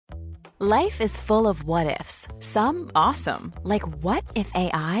Life is full of what-ifs. Some awesome, like what if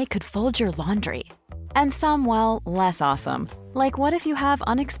AI could fold your laundry? And some, well, less awesome, like what if you have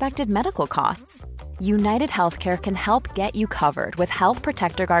unexpected medical costs? United Healthcare can help get you covered with Health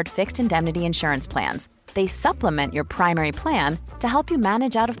Protector Guard fixed indemnity insurance plans. They supplement your primary plan to help you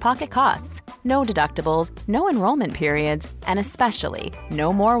manage out-of-pocket costs. No deductibles, no enrollment periods, and especially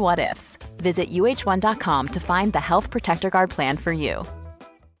no more what-ifs. Visit uh1.com to find the Health Protector Guard plan for you.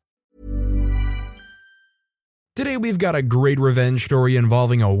 Today we've got a great revenge story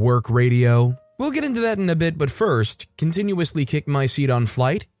involving a work radio. We'll get into that in a bit, but first, continuously kick my seat on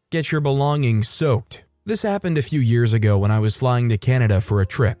flight, get your belongings soaked. This happened a few years ago when I was flying to Canada for a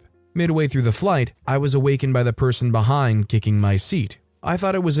trip. Midway through the flight, I was awakened by the person behind kicking my seat. I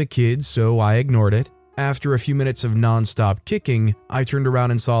thought it was a kid, so I ignored it. After a few minutes of non-stop kicking, I turned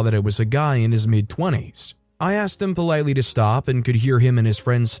around and saw that it was a guy in his mid-20s. I asked him politely to stop and could hear him and his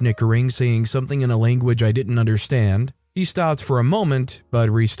friend snickering, saying something in a language I didn't understand. He stopped for a moment,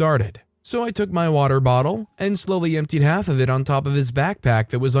 but restarted. So I took my water bottle and slowly emptied half of it on top of his backpack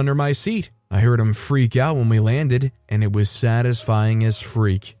that was under my seat. I heard him freak out when we landed, and it was satisfying as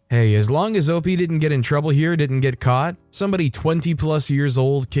freak. Hey, as long as OP didn't get in trouble here, didn't get caught, somebody 20 plus years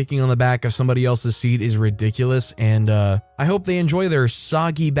old kicking on the back of somebody else's seat is ridiculous, and I hope they enjoy their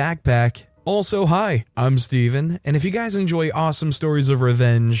soggy backpack. Also, hi, I'm Steven, and if you guys enjoy awesome stories of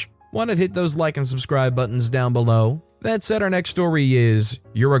revenge, why not hit those like and subscribe buttons down below? That said, our next story is,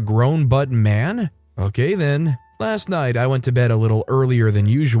 you're a grown butt man? Okay then. Last night, I went to bed a little earlier than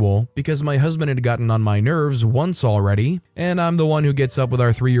usual because my husband had gotten on my nerves once already, and I'm the one who gets up with our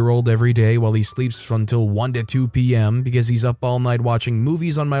 3-year-old every day while he sleeps until 1 to 2 p.m. because he's up all night watching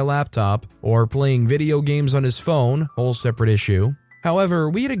movies on my laptop or playing video games on his phone, whole separate issue. However,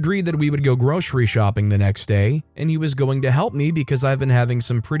 we had agreed that we would go grocery shopping the next day, and he was going to help me because I've been having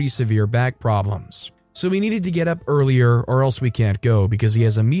some pretty severe back problems. So we needed to get up earlier or else we can't go because he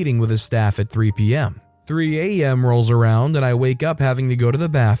has a meeting with his staff at 3 p.m. 3 a.m. rolls around and I wake up having to go to the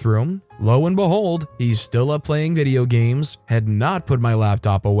bathroom. Lo and behold, he's still up playing video games, had not put my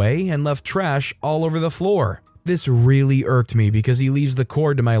laptop away, and left trash all over the floor. This really irked me because he leaves the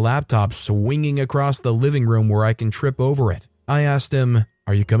cord to my laptop swinging across the living room where I can trip over it. I asked him,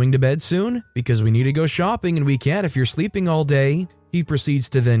 "Are you coming to bed soon? Because we need to go shopping and we can't if you're sleeping all day." He proceeds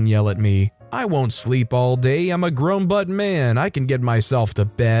to then yell at me, "I won't sleep all day, I'm a grown butt man, I can get myself to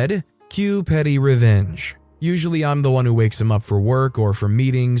bed." Cue petty revenge. Usually I'm the one who wakes him up for work or for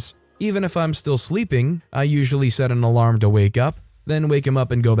meetings. Even if I'm still sleeping, I usually set an alarm to wake up, then wake him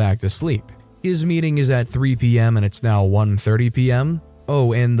up and go back to sleep. His meeting is at 3 p.m. and it's now 1:30 p.m.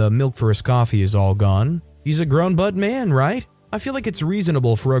 Oh, and the milk for his coffee is all gone. He's a grown butt man, right? I feel like it's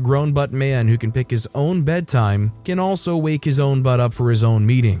reasonable for a grown butt man who can pick his own bedtime can also wake his own butt up for his own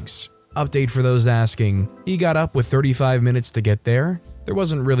meetings. Update for those asking, he got up with 35 minutes to get there. There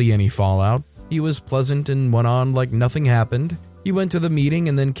wasn't really any fallout. He was pleasant and went on like nothing happened. He went to the meeting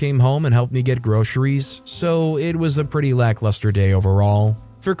and then came home and helped me get groceries, so it was a pretty lackluster day overall.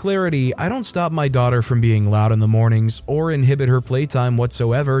 For clarity, I don't stop my daughter from being loud in the mornings or inhibit her playtime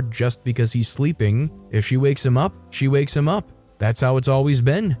whatsoever just because he's sleeping. If she wakes him up, she wakes him up. That's how it's always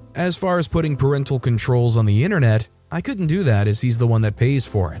been. As far as putting parental controls on the internet, I couldn't do that as he's the one that pays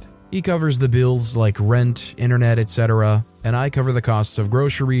for it. He covers the bills like rent, internet, etc., and I cover the costs of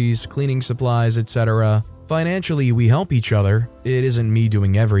groceries, cleaning supplies, etc. Financially, we help each other. It isn't me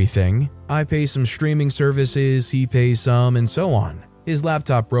doing everything. I pay some streaming services, he pays some, and so on. His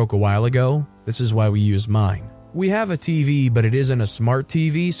laptop broke a while ago. This is why we use mine. We have a TV, but it isn't a smart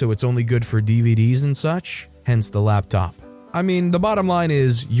TV, so it's only good for DVDs and such, hence the laptop. I mean, the bottom line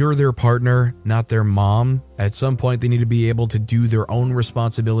is you're their partner, not their mom. At some point, they need to be able to do their own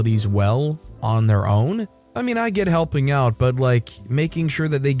responsibilities well on their own. I mean, I get helping out, but making sure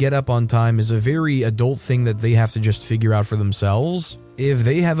that they get up on time is a very adult thing that they have to just figure out for themselves. If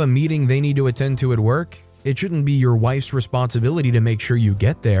they have a meeting they need to attend to at work, it shouldn't be your wife's responsibility to make sure you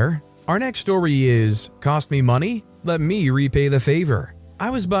get there. Our next story is, cost me money? Let me repay the favor. I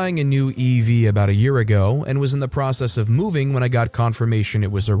was buying a new EV about a year ago and was in the process of moving when I got confirmation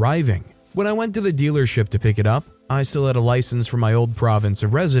it was arriving. When I went to the dealership to pick it up, I still had a license for my old province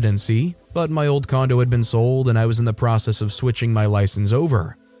of residency, but my old condo had been sold and I was in the process of switching my license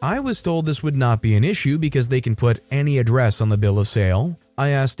over. I was told this would not be an issue because they can put any address on the bill of sale. I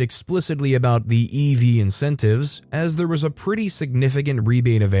asked explicitly about the EV incentives as there was a pretty significant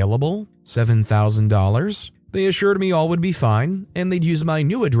rebate available, $7,000. They assured me all would be fine and they'd use my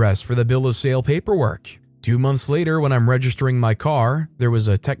new address for the bill of sale paperwork. 2 months later, when I'm registering my car, there was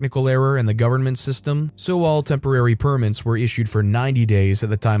a technical error in the government system, so all temporary permits were issued for 90 days at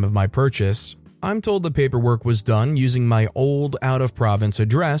the time of my purchase. I'm told the paperwork was done using my old out-of-province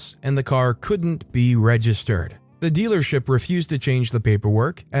address and the car couldn't be registered. The dealership refused to change the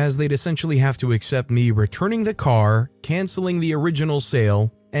paperwork as they'd essentially have to accept me returning the car, canceling the original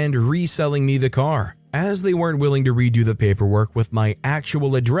sale, and reselling me the car. As they weren't willing to redo the paperwork with my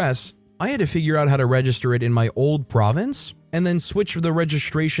actual address, I had to figure out how to register it in my old province and then switch the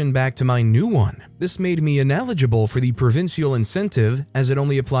registration back to my new one. This made me ineligible for the provincial incentive as it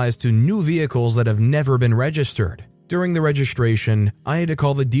only applies to new vehicles that have never been registered. During the registration, I had to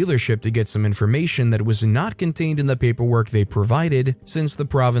call the dealership to get some information that was not contained in the paperwork they provided since the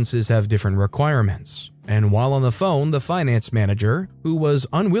provinces have different requirements. And while on the phone, the finance manager, who was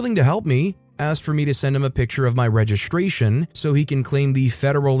unwilling to help me, asked for me to send him a picture of my registration so he can claim the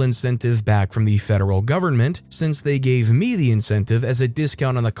federal incentive back from the federal government since they gave me the incentive as a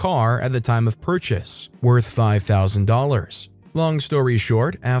discount on the car at the time of purchase, worth $5,000. Long story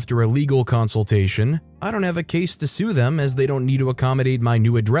short, after a legal consultation, I don't have a case to sue them as they don't need to accommodate my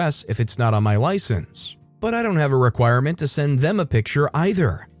new address if it's not on my license. But I don't have a requirement to send them a picture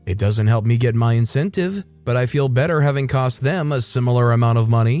either. It doesn't help me get my incentive, but I feel better having cost them a similar amount of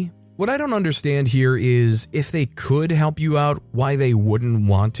money. What I don't understand here is if they could help you out, why they wouldn't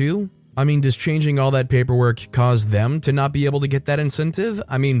want to? I mean, does changing all that paperwork cause them to not be able to get that incentive?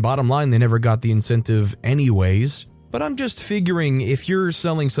 I mean, bottom line, they never got the incentive anyways. But I'm just figuring if you're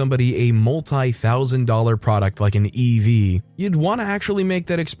selling somebody a multi-$1,000 product like an EV, you'd want to actually make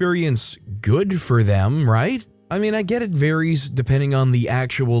that experience good for them, right? I mean, I get it varies depending on the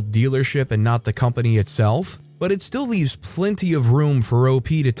actual dealership and not the company itself, but it still leaves plenty of room for OP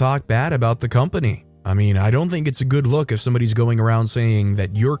to talk bad about the company. I mean, I don't think it's a good look if somebody's going around saying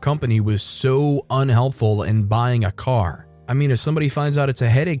that your company was so unhelpful in buying a car. I mean, if somebody finds out it's a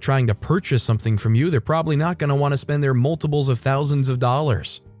headache trying to purchase something from you, they're probably not going to want to spend their multiples of thousands of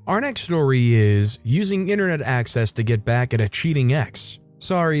dollars. Our next story is using internet access to get back at a cheating ex.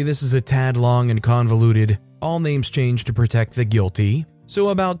 Sorry, this is a tad long and convoluted. All names changed to protect the guilty. So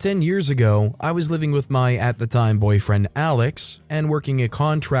about 10 years ago, I was living with my at the time boyfriend Alex and working a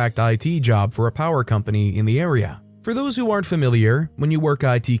contract IT job for a power company in the area. For those who aren't familiar, when you work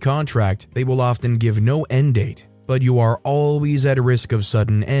IT contract, they will often give no end date, but you are always at a risk of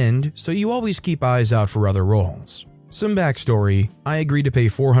sudden end, so you always keep eyes out for other roles. Some backstory, I agreed to pay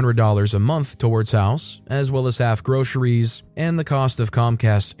 $400 a month towards house, as well as half groceries and the cost of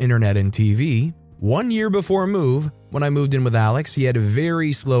Comcast internet and TV. 1 year before move, when I moved in with Alex, he had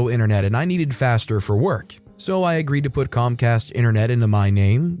very slow internet and I needed faster for work. So I agreed to put Comcast internet into my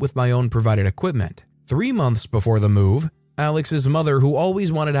name with my own provided equipment. 3 months before the move, Alex's mother, who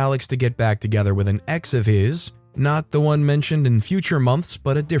always wanted Alex to get back together with an ex of his, not the one mentioned in future months,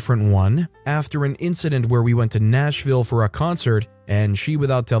 but a different one, after an incident where we went to Nashville for a concert and she,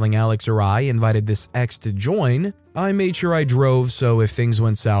 without telling Alex or I, invited this ex to join, I made sure I drove so if things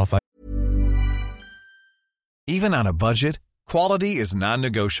went south, Even on a budget, quality is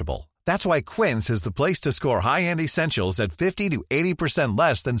non-negotiable. That's why Quince is the place to score high-end essentials at 50 to 80%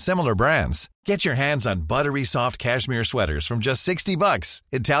 less than similar brands. Get your hands on buttery soft cashmere sweaters from just $60,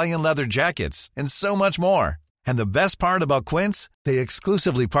 Italian leather jackets, and so much more. And the best part about Quince, they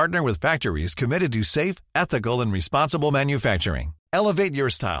exclusively partner with factories committed to safe, ethical, and responsible manufacturing. Elevate your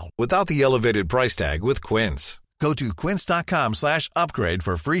style without the elevated price tag with Quince. Go to quince.com/upgrade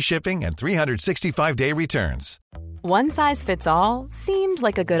for free shipping and 365-day returns. One size fits all seemed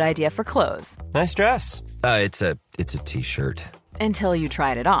like a good idea for clothes. Nice dress. It's a t-shirt. Until you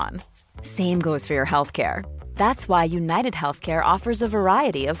tried it on. Same goes for your healthcare. That's why United Healthcare offers a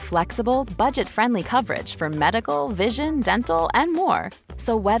variety of flexible, budget-friendly coverage for medical, vision, dental, and more.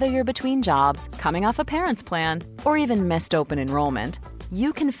 So whether you're between jobs, coming off a parent's plan, or even missed open enrollment,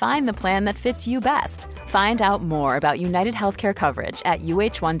 you can find the plan that fits you best. Find out more about United Healthcare coverage at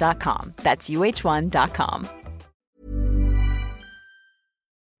uh1.com. That's uh1.com.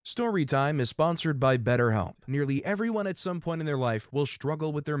 Storytime is sponsored by BetterHelp. Nearly everyone at some point in their life will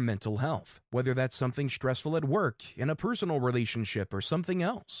struggle with their mental health, whether that's something stressful at work, in a personal relationship, or something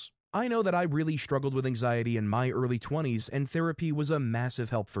else. I know that I really struggled with anxiety in my early 20s, and therapy was a massive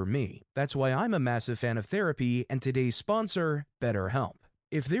help for me. That's why I'm a massive fan of therapy and today's sponsor, BetterHelp.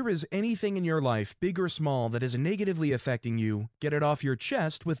 If there is anything in your life, big or small, that is negatively affecting you, get it off your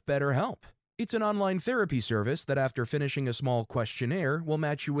chest with BetterHelp. It's an online therapy service that after finishing a small questionnaire will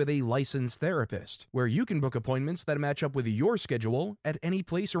match you with a licensed therapist, where you can book appointments that match up with your schedule at any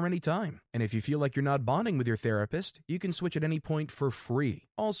place or any time. And if you feel like you're not bonding with your therapist, you can switch at any point for free.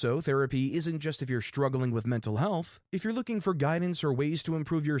 Also, therapy isn't just if you're struggling with mental health. If you're looking for guidance or ways to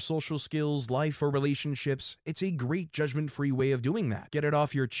improve your social skills, life, or relationships, it's a great judgment-free way of doing that. Get it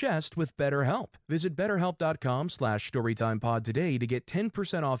off your chest with BetterHelp. Visit BetterHelp.com/StorytimePod today to get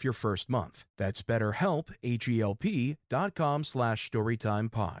 10% off your first month. That's BetterHelp,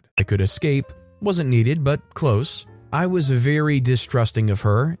 HELP.com/StorytimePod. I could escape. Wasn't needed, but close. I was very distrusting of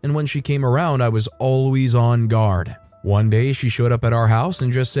her, and when she came around, I was always on guard. One day, she showed up at our house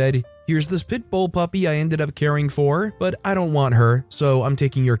and just said, "Here's this pit bull puppy I ended up caring for, but I don't want her, so I'm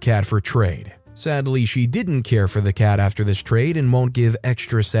taking your cat for trade." Sadly, she didn't care for the cat after this trade and won't give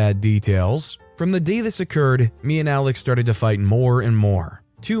extra sad details. From the day this occurred, me and Alex started to fight more and more.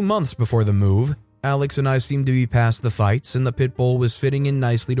 2 months before the move, Alex and I seemed to be past the fights and the pit bull was fitting in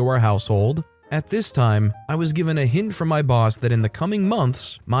nicely to our household. At this time, I was given a hint from my boss that in the coming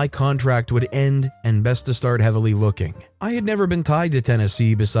months, my contract would end and best to start heavily looking. I had never been tied to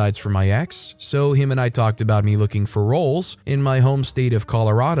Tennessee besides for my ex, so him and I talked about me looking for roles in my home state of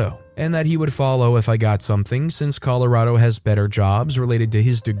Colorado, and that he would follow if I got something since Colorado has better jobs related to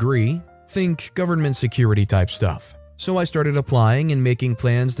his degree. Think government security type stuff. So I started applying and making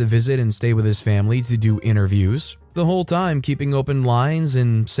plans to visit and stay with his family to do interviews. The whole time keeping open lines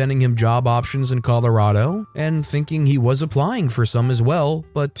and sending him job options in Colorado and thinking he was applying for some as well,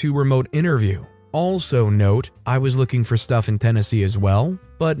 but to remote interview. Also note, I was looking for stuff in Tennessee as well,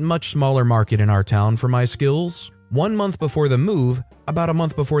 but much smaller market in our town for my skills. 1 month before the move, about a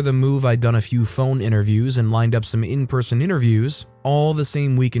month before the move, I'd done a few phone interviews and lined up some in-person interviews, all the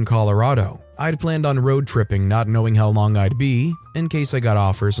same week in Colorado. I'd planned on road tripping, not knowing how long I'd be, in case I got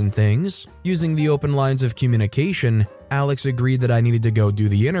offers and things. Using the open lines of communication, Alex agreed that I needed to go do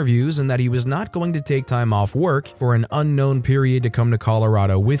the interviews and that he was not going to take time off work for an unknown period to come to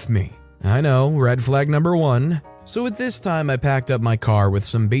Colorado with me. I know, red flag number 1. So at this time, I packed up my car with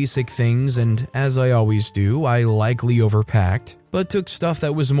some basic things, and as I always do, I likely overpacked, but took stuff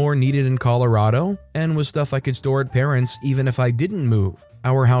that was more needed in Colorado and was stuff I could store at parents even if I didn't move.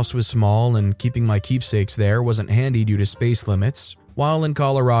 Our house was small, and keeping my keepsakes there wasn't handy due to space limits. While in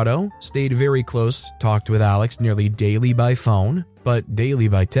Colorado, stayed very close, talked with Alex nearly daily by phone, but daily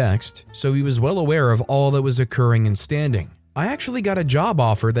by text, so he was well aware of all that was occurring and standing. I actually got a job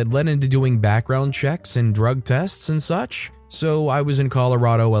offer that led into doing background checks and drug tests and such, so I was in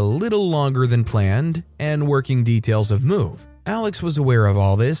Colorado a little longer than planned and working details of move. Alex was aware of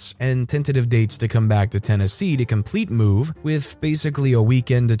all this and tentative dates to come back to Tennessee to complete move with basically a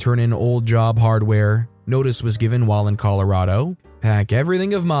weekend to turn in old job hardware. Notice was given while in Colorado, pack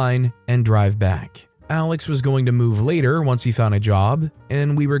everything of mine and drive back. Alex was going to move later once he found a job,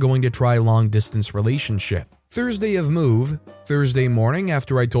 and we were going to try long distance relationship. Thursday of move, Thursday morning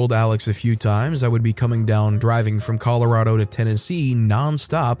after I told Alex a few times I would be coming down driving from Colorado to Tennessee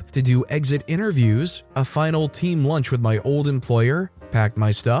non-stop to do exit interviews, a final team lunch with my old employer, packed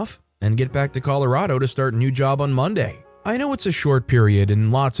my stuff, and get back to Colorado to start a new job on Monday. I know it's a short period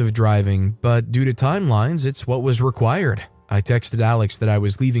and lots of driving, but due to timelines, it's what was required. I texted Alex that I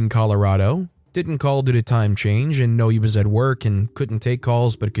was leaving Colorado, didn't call due to time change and know he was at work and couldn't take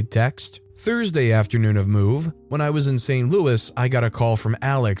calls but could text. Thursday afternoon of move, when I was in St. Louis, I got a call from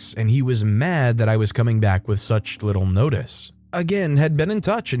Alex and he was mad that I was coming back with such little notice. Again, had been in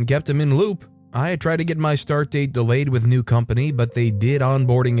touch and kept him in loop. I had tried to get my start date delayed with new company, but they did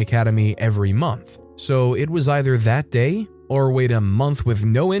onboarding academy every month. So it was either that day or wait a month with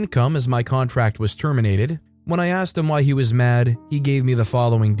no income as my contract was terminated. When I asked him why he was mad, he gave me the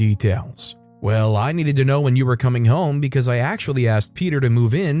following details. Well, I needed to know when you were coming home because I actually asked Peter to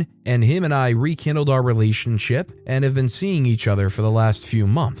move in and him and I rekindled our relationship and have been seeing each other for the last few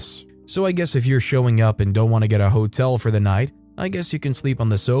months. So I guess if you're showing up and don't want to get a hotel for the night, I guess you can sleep on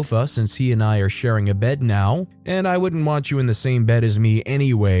the sofa since he and I are sharing a bed now, and I wouldn't want you in the same bed as me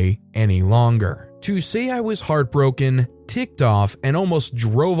anyway, any longer. To say I was heartbroken, ticked off, and almost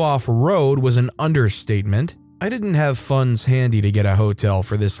drove off road was an understatement. I didn't have funds handy to get a hotel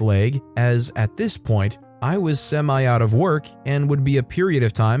for this leg, as at this point, I was semi out of work and would be a period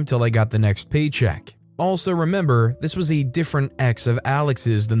of time till I got the next paycheck. Also remember, this was a different ex of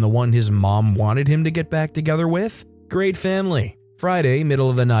Alex's than the one his mom wanted him to get back together with. Great family. Friday, middle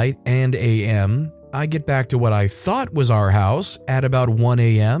of the night and AM, I get back to what I thought was our house at about 1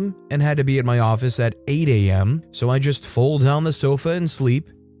 a.m. and had to be at my office at 8 a.m., so I just fold down the sofa and sleep.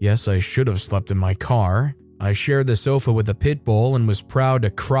 Yes, I should have slept in my car. I shared the sofa with a pit bull and was proud to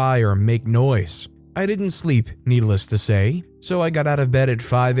cry or make noise. I didn't sleep, needless to say, so I got out of bed at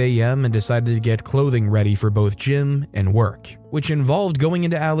 5 a.m. and decided to get clothing ready for both gym and work, which involved going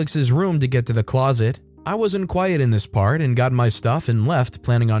into Alex's room to get to the closet. I wasn't quiet in this part and got my stuff and left,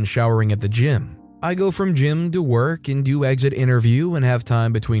 planning on showering at the gym. I go from gym to work and do exit interview and have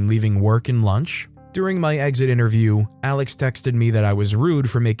time between leaving work and lunch. During my exit interview, Alex texted me that I was rude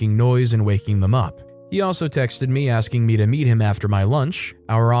for making noise and waking them up. He also texted me asking me to meet him after my lunch.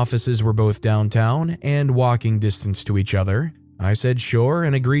 Our offices were both downtown and walking distance to each other. I said sure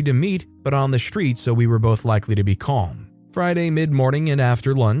and agreed to meet, but on the street so we were both likely to be calm. Friday mid-morning and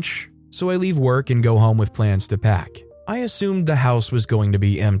after lunch, so I leave work and go home with plans to pack. I assumed the house was going to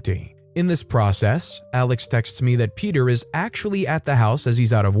be empty. In this process, Alex texts me that Peter is actually at the house as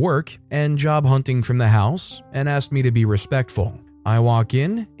he's out of work and job hunting from the house and asked me to be respectful. I walk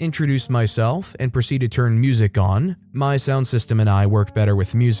in, introduce myself, and proceed to turn music on. My sound system and I work better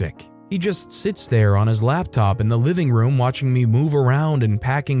with music. He just sits there on his laptop in the living room watching me move around and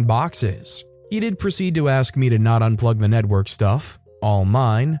packing boxes. He did proceed to ask me to not unplug the network stuff, all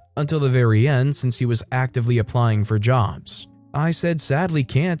mine, until the very end since he was actively applying for jobs. I said sadly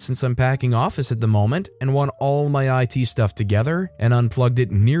can't since I'm packing office at the moment and want all my IT stuff together and unplugged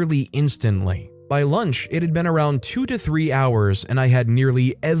it nearly instantly. By lunch, it had been around 2 to 3 hours and I had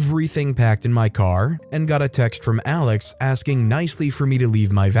nearly everything packed in my car and got a text from Alex asking nicely for me to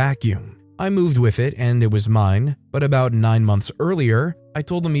leave my vacuum. I moved with it and it was mine, but about 9 months earlier, I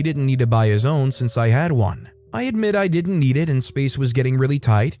told him he didn't need to buy his own since I had one. I admit I didn't need it and space was getting really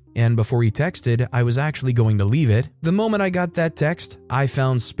tight, and before he texted, I was actually going to leave it. The moment I got that text, I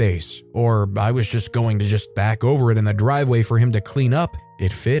found space, or I was just going to back over it in the driveway for him to clean up.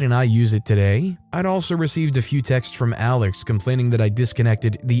 It fit and I use it today. I'd also received a few texts from Alex complaining that I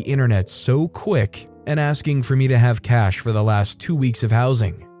disconnected the internet so quick and asking for me to have cash for the last 2 weeks of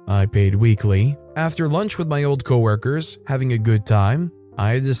housing. I paid weekly. After lunch with my old coworkers, having a good time,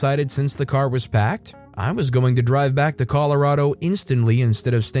 I had decided since the car was packed, I was going to drive back to Colorado instantly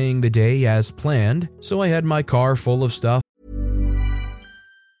instead of staying the day as planned, so I had my car full of stuff.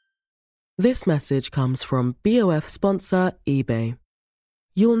 This message comes from BOF sponsor eBay.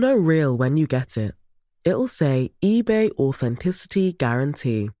 You'll know real when you get it. It'll say eBay Authenticity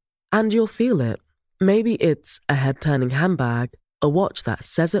Guarantee. And you'll feel it. Maybe it's a head-turning handbag, a watch that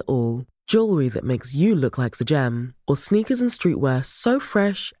says it all, jewelry that makes you look like the gem, or sneakers and streetwear so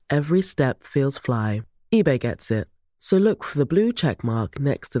fresh every step feels fly. eBay gets it. So look for the blue check mark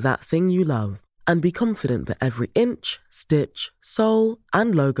next to that thing you love and be confident that every inch, stitch, sole,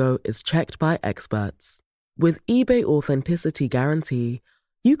 and logo is checked by experts. With eBay Authenticity Guarantee,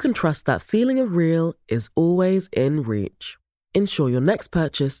 you can trust that feeling of real is always in reach. Ensure your next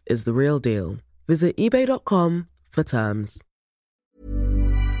purchase is the real deal. Visit ebay.com for terms.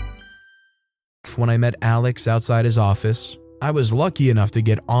 When I met Alex outside his office, I was lucky enough to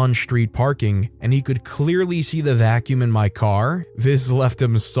get on-street parking and he could clearly see the vacuum in my car. This left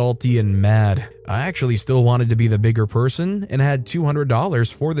him salty and mad. I actually still wanted to be the bigger person and had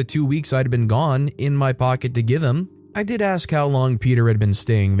 $200 for the 2 weeks I'd been gone in my pocket to give him. I did ask how long Peter had been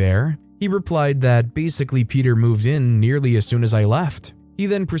staying there. He replied that basically Peter moved in nearly as soon as I left. He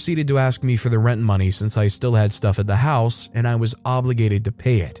then proceeded to ask me for the rent money since I still had stuff at the house and I was obligated to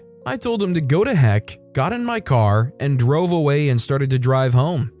pay it. I told him to go to heck, got in my car, and drove away and started to drive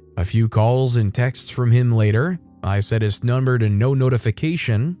home. A few calls and texts from him later, I set his number to no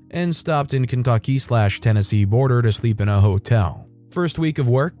notification and stopped in Kentucky/Tennessee border to sleep in a hotel. First week of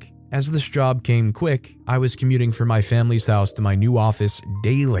work, as this job came quick, I was commuting from my family's house to my new office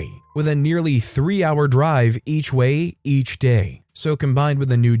daily, with a nearly 3-hour drive each way each day. So combined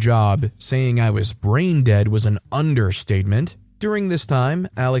with a new job, saying I was brain dead was an understatement. During this time,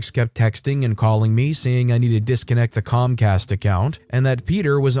 Alex kept texting and calling me saying I need to disconnect the Comcast account and that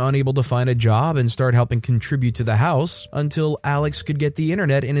Peter was unable to find a job and start helping contribute to the house until Alex could get the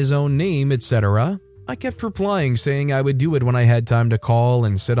internet in his own name, etc. I kept replying saying I would do it when I had time to call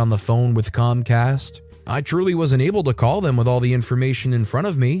and sit on the phone with Comcast. I truly wasn't able to call them with all the information in front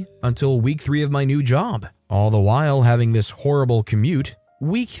of me until week 3 of my new job, all the while having this horrible commute.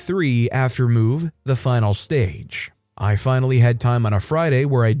 Week 3 after move, the final stage. I finally had time on a Friday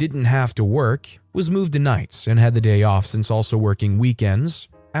where I didn't have to work, was moved to nights, and had the day off since also working weekends.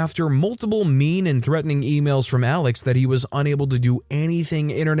 After multiple mean and threatening emails from Alex that he was unable to do anything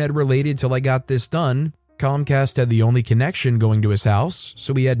internet related till I got this done, Comcast had the only connection going to his house,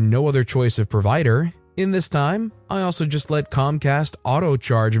 so he had no other choice of provider. In this time, I also just let Comcast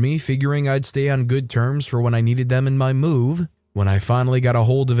auto-charge me, figuring I'd stay on good terms for when I needed them in my move. When I finally got a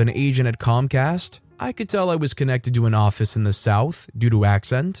hold of an agent at Comcast, I could tell I was connected to an office in the South due to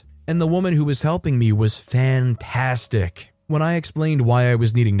accent, and the woman who was helping me was fantastic. When I explained why I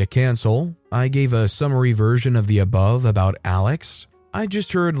was needing to cancel, I gave a summary version of the above about Alex. I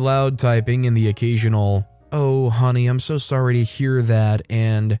just heard loud typing and the occasional, "Oh, honey, I'm so sorry to hear that,"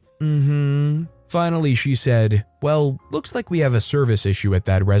 and, Finally, she said, "Well, looks like we have a service issue at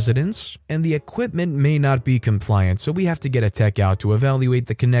that residence, and the equipment may not be compliant, so we have to get a tech out to evaluate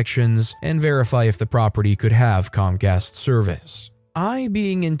the connections and verify if the property could have Comcast service." I,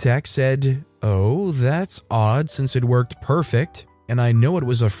 being in tech, said, "Oh, that's odd since it worked perfect, and I know it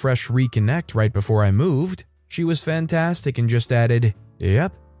was a fresh reconnect right before I moved." She was fantastic and just added,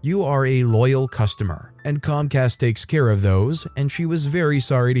 "Yep, you are a loyal customer, and Comcast takes care of those," and she was very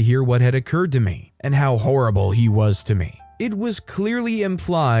sorry to hear what had occurred to me and how horrible he was to me. It was clearly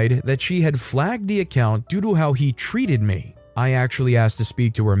implied that she had flagged the account due to how he treated me. I actually asked to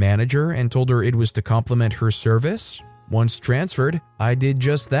speak to her manager and told her it was to compliment her service. Once transferred, I did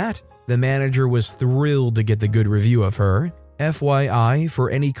just that. The manager was thrilled to get the good review of her. FYI,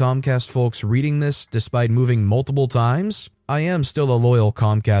 for any Comcast folks reading this despite moving multiple times, I am still a loyal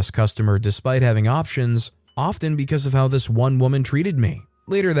Comcast customer despite having options, often because of how this one woman treated me.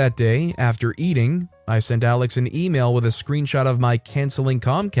 Later that day, after eating, I sent Alex an email with a screenshot of my canceling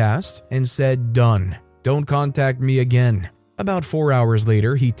Comcast and said, "Done. Don't contact me again." About 4 hours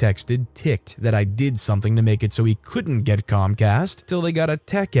later, he texted, ticked that I did something to make it so he couldn't get Comcast till they got a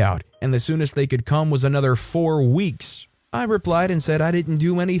tech out, and the soonest they could come was another 4 weeks. I replied and said I didn't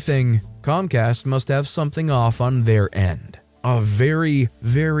do anything. Comcast must have something off on their end. A very,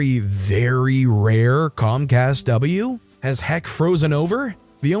 very, very rare Comcast W? Has heck frozen over?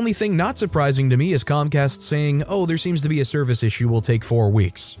 The only thing not surprising to me is Comcast saying, "Oh, there seems to be a service issue, will take 4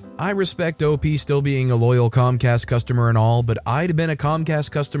 weeks." I respect OP still being a loyal Comcast customer and all, but I'd been a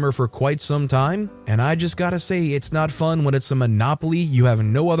Comcast customer for quite some time, and I just gotta say it's not fun when it's a monopoly, you have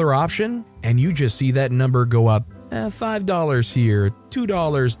no other option, and you just see that number go up, $5 here,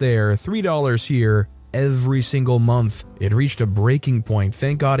 $2 there, $3 here, every single month. It reached a breaking point.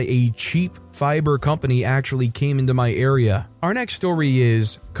 Thank God a cheap fiber company actually came into my area. Our next story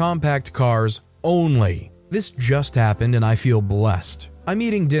is compact cars only. This just happened and I feel blessed. I'm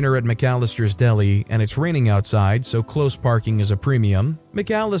eating dinner at McAllister's Deli and it's raining outside, so close parking is a premium.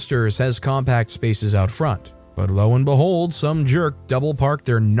 McAllister's has compact spaces out front. But lo and behold, some jerk double parked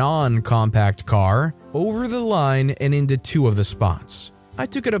their non-compact car over the line and into 2 of the spots. I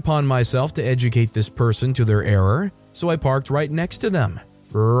took it upon myself to educate this person to their error, so I parked right next to them.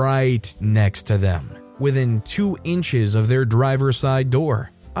 Right next to them. Within 2 inches of their driver's side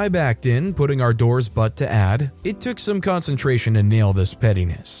door. I backed in, putting our doors butt to add. It took some concentration to nail this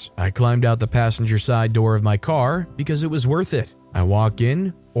pettiness. I climbed out the passenger side door of my car because it was worth it. I walk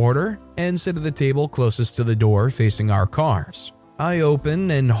in, order, and sit at the table closest to the door facing our cars. I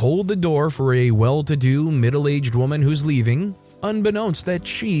open and hold the door for a well-to-do, middle-aged woman who's leaving, unbeknownst that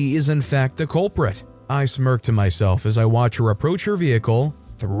she is in fact the culprit. I smirk to myself as I watch her approach her vehicle,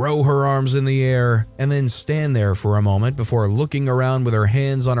 throw her arms in the air, and then stand there for a moment before looking around with her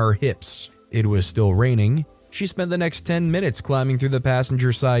hands on her hips. It was still raining. She spent the next 10 minutes climbing through the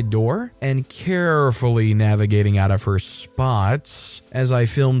passenger side door and carefully navigating out of her spots as I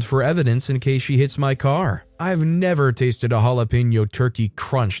filmed for evidence in case she hits my car. I've never tasted a jalapeno turkey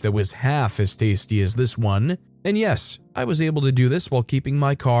crunch that was half as tasty as this one. And yes, I was able to do this while keeping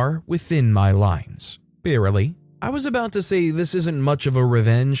my car within my lines. Barely. I was about to say this isn't much of a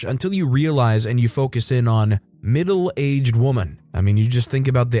revenge until you realize and you focus in on middle-aged woman. I mean, you just think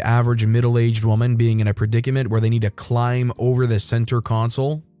about the average middle-aged woman being in a predicament where they need to climb over the center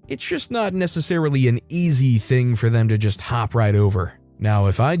console. It's just not necessarily an easy thing for them to just hop right over. Now,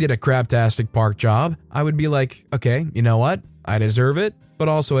 if I did a craptastic park job, I would be like, okay, you know what? I deserve it. But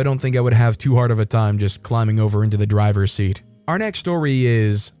also, I don't think I would have too hard of a time just climbing over into the driver's seat. Our next story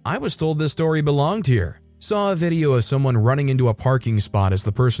is, I was told this story belonged here. Saw a video of someone running into a parking spot as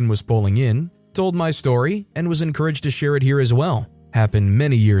the person was pulling in, told my story, and was encouraged to share it here as well. Happened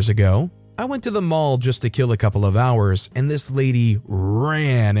many years ago. I went to the mall just to kill a couple of hours, and this lady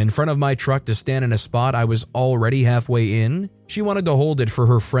ran in front of my truck to stand in a spot I was already halfway in. She wanted to hold it for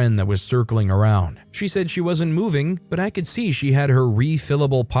her friend that was circling around. She said she wasn't moving, but I could see she had her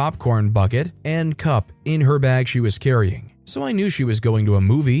refillable popcorn bucket and cup in her bag she was carrying. So I knew she was going to a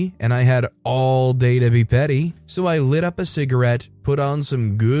movie, and I had all day to be petty, so I lit up a cigarette, put on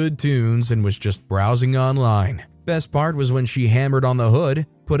some good tunes, and was just browsing online. Best part was when she hammered on the hood,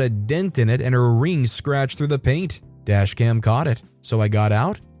 put a dent in it, and her rings scratched through the paint. Dashcam caught it, so I got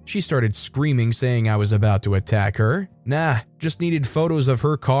out, She started screaming, saying I was about to attack her. Nah, just needed photos of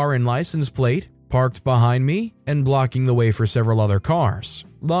her car and license plate, parked behind me, and blocking the way for several other cars.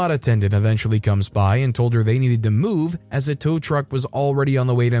 Lot attendant eventually comes by and told her they needed to move as a tow truck was already on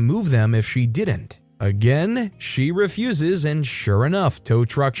the way to move them if she didn't. Again, she refuses, and sure enough, tow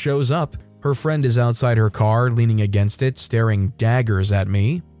truck shows up. Her friend is outside her car, leaning against it, staring daggers at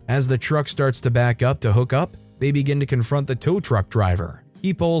me. As the truck starts to back up to hook up, they begin to confront the tow truck driver.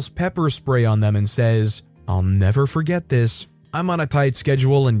 He pulls pepper spray on them and says, "I'll never forget this. I'm on a tight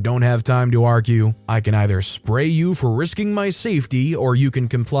schedule and don't have time to argue. I can either spray you for risking my safety or you can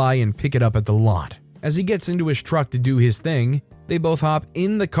comply and pick it up at the lot." As he gets into his truck to do his thing, they both hop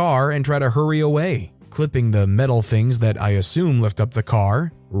in the car and try to hurry away, clipping the metal things that I assume lift up the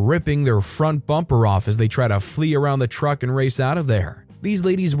car, ripping their front bumper off as they try to flee around the truck and race out of there. These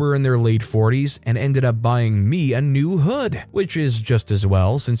ladies were in their late 40s and ended up buying me a new hood, which is just as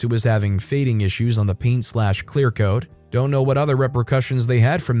well since it was having fading issues on the paint/clear coat. Don't know what other repercussions they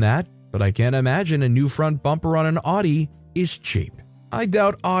had from that, but I can't imagine a new front bumper on an Audi is cheap. I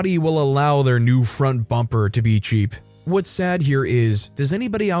doubt Audi will allow their new front bumper to be cheap. What's sad here is, does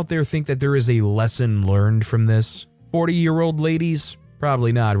anybody out there think that there is a lesson learned from this? 40-year-old ladies?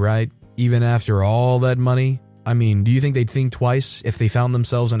 Probably not, right? Even after all that money? I mean, do you think they'd think twice if they found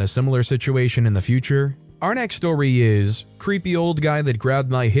themselves in a similar situation in the future? Our next story is creepy old guy that grabbed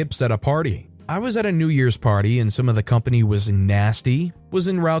my hips at a party. I was at a New Year's party and some of the company was nasty, was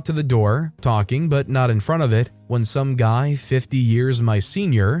en route to the door, talking but not in front of it, when some guy, 50 years my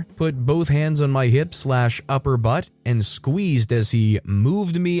senior, put both hands on my hip/upper butt and squeezed as he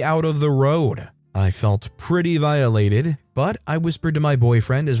moved me out of the road. I felt pretty violated, but I whispered to my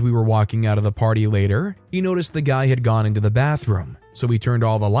boyfriend as we were walking out of the party later. He noticed the guy had gone into the bathroom, so we turned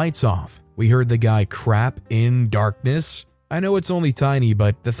all the lights off. We heard the guy crap in darkness. I know it's only tiny,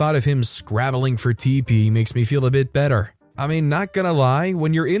 but the thought of him scrabbling for TP makes me feel a bit better. I mean, not gonna lie,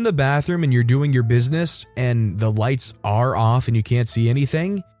 when you're in the bathroom and you're doing your business and the lights are off and you can't see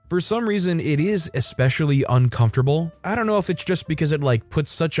anything, for some reason it is especially uncomfortable. I don't know if it's just because it puts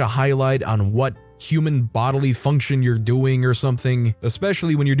such a highlight on what human bodily function you're doing or something,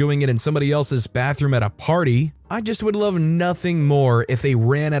 especially when you're doing it in somebody else's bathroom at a party. I just would love nothing more if they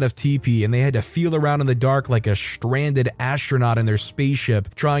ran out of TP and they had to feel around in the dark like a stranded astronaut in their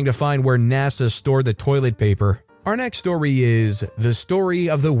spaceship trying to find where NASA stored the toilet paper. Our next story is the story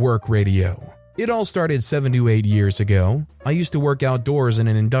of the work radio. It all started 7 to 8 years ago. I used to work outdoors in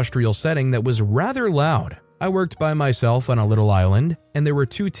an industrial setting that was rather loud. I worked by myself on a little island, and there were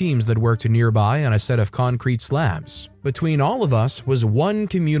 2 teams that worked nearby on a set of concrete slabs. Between all of us was one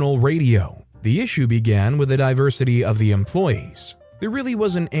communal radio. The issue began with the diversity of the employees. There really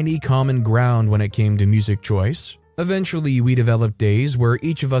wasn't any common ground when it came to music choice. Eventually, we developed days where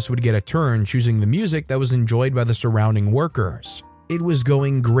each of us would get a turn choosing the music that was enjoyed by the surrounding workers. It was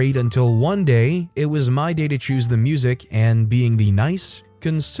going great until one day, it was my day to choose the music, and being the nice,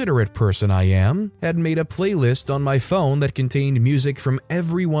 considerate person I am, had made a playlist on my phone that contained music from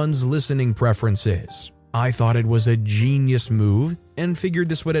everyone's listening preferences. I thought it was a genius move and figured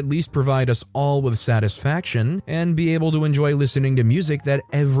this would at least provide us all with satisfaction and be able to enjoy listening to music that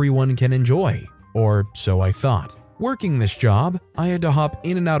everyone can enjoy. Or so I thought. Working this job, I had to hop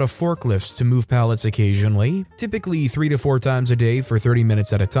in and out of forklifts to move pallets occasionally, typically 3 to 4 times a day for 30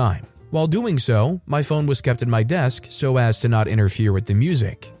 minutes at a time. While doing so, my phone was kept at my desk so as to not interfere with the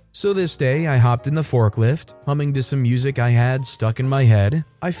music. So this day, I hopped in the forklift, humming to some music I had stuck in my head.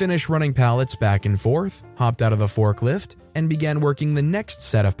 I finished running pallets back and forth, hopped out of the forklift, and began working the next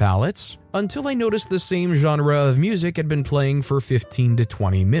set of pallets until I noticed the same genre of music had been playing for 15 to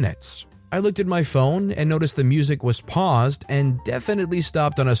 20 minutes. I looked at my phone and noticed the music was paused and definitely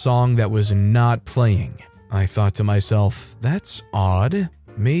stopped on a song that was not playing. I thought to myself, that's odd.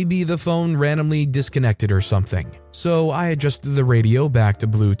 Maybe the phone randomly disconnected or something. So I adjusted the radio back to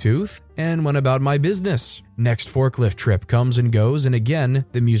Bluetooth and went about my business. Next forklift trip comes and goes, and again,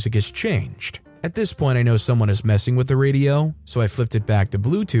 the music has changed. At this point, I know someone is messing with the radio, so I flipped it back to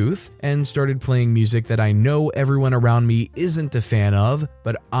Bluetooth and started playing music that I know everyone around me isn't a fan of,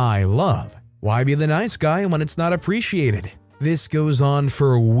 but I love. Why be the nice guy when it's not appreciated? This goes on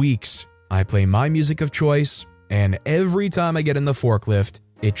for weeks. I play my music of choice, and every time I get in the forklift,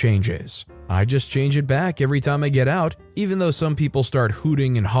 it changes. I just change it back every time I get out, even though some people start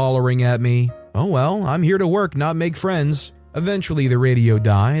hooting and hollering at me. Oh well, I'm here to work, not make friends. Eventually, the radio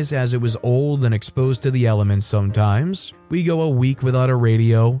dies as it was old and exposed to the elements sometimes. We go a week without a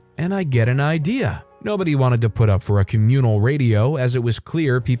radio, and I get an idea. Nobody wanted to put up for a communal radio as it was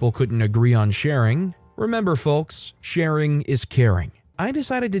clear people couldn't agree on sharing. Remember folks, sharing is caring. I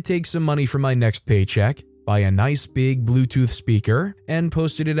decided to take some money from my next paycheck, buy a nice big Bluetooth speaker, and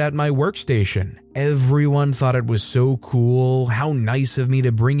posted it at my workstation. Everyone thought it was so cool, how nice of me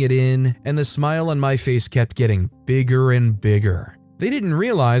to bring it in, and the smile on my face kept getting bigger and bigger. They didn't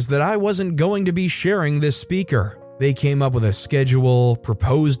realize that I wasn't going to be sharing this speaker. They came up with a schedule,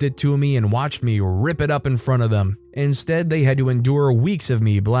 proposed it to me, and watched me rip it up in front of them. Instead, they had to endure weeks of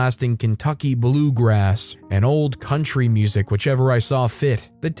me blasting Kentucky bluegrass and old country music, whichever I saw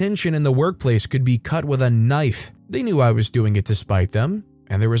fit. The tension in the workplace could be cut with a knife. They knew I was doing it to spite them,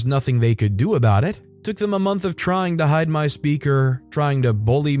 and there was nothing they could do about it. Took them a month of trying to hide my speaker, trying to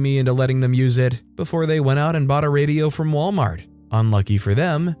bully me into letting them use it, before they went out and bought a radio from Walmart. Unlucky for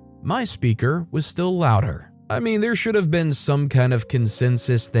them, my speaker was still louder. I mean, there should have been some kind of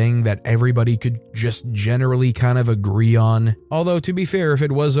consensus thing that everybody could just generally kind of agree on. Although, to be fair, if it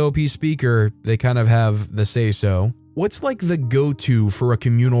was OP speaker, they kind of have the say-so. What's like the go-to for a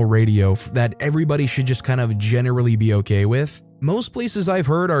communal radio that everybody should just kind of generally be okay with? Most places I've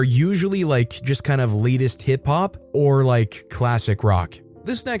heard are usually like just kind of latest hip-hop or like classic rock.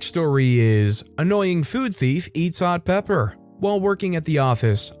 This next story is Annoying Food Thief Eats Hot Pepper. While working at the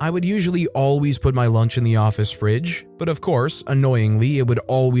office, I would usually always put my lunch in the office fridge, but of course, annoyingly, it would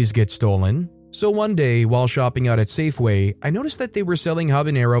always get stolen. So one day, while shopping out at Safeway, I noticed that they were selling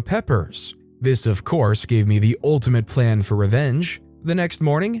habanero peppers. This, of course, gave me the ultimate plan for revenge. The next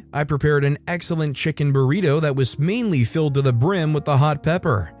morning, I prepared an excellent chicken burrito that was mainly filled to the brim with the hot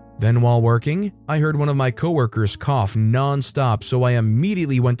pepper. Then while working, I heard one of my coworkers cough non-stop, so I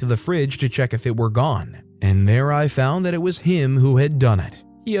immediately went to the fridge to check if it were gone. And there I found that it was him who had done it.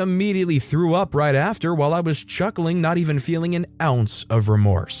 He immediately threw up right after while I was chuckling, not even feeling an ounce of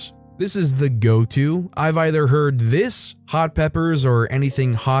remorse. This is the go-to. I've either heard this, hot peppers, or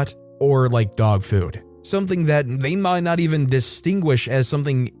anything hot, or like dog food. Something that they might not even distinguish as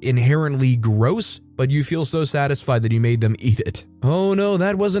something inherently gross, but you feel so satisfied that you made them eat it. Oh no,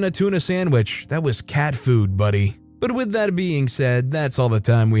 that wasn't a tuna sandwich. That was cat food, buddy. But with that being said, that's all the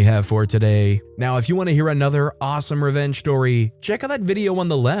time we have for today. Now, if you want to hear another awesome revenge story, check out that video on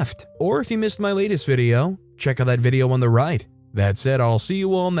the left. Or if you missed my latest video, check out that video on the right. That said, I'll see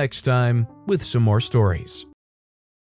you all next time with some more stories.